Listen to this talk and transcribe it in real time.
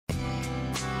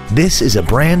This is a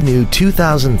brand new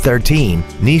 2013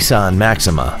 Nissan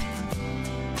Maxima.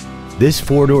 This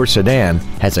four-door sedan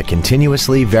has a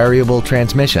continuously variable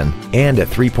transmission and a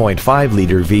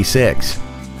 3.5-liter V6.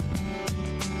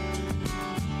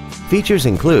 Features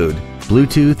include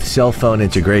Bluetooth cell phone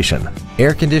integration,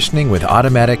 air conditioning with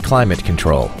automatic climate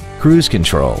control, cruise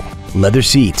control, leather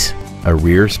seats, a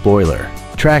rear spoiler,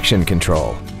 traction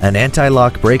control, an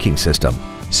anti-lock braking system,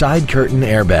 side curtain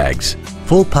airbags,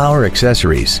 full power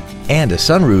accessories, and a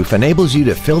sunroof enables you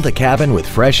to fill the cabin with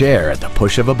fresh air at the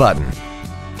push of a button.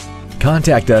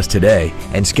 Contact us today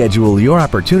and schedule your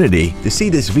opportunity to see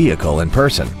this vehicle in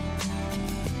person.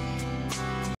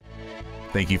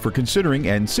 Thank you for considering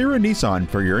Ancira Nissan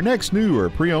for your next new or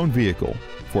pre-owned vehicle.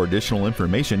 For additional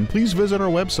information, please visit our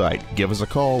website, give us a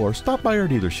call, or stop by our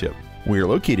dealership. We are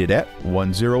located at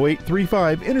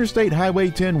 10835 Interstate Highway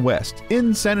 10 West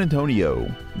in San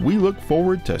Antonio. We look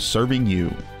forward to serving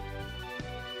you.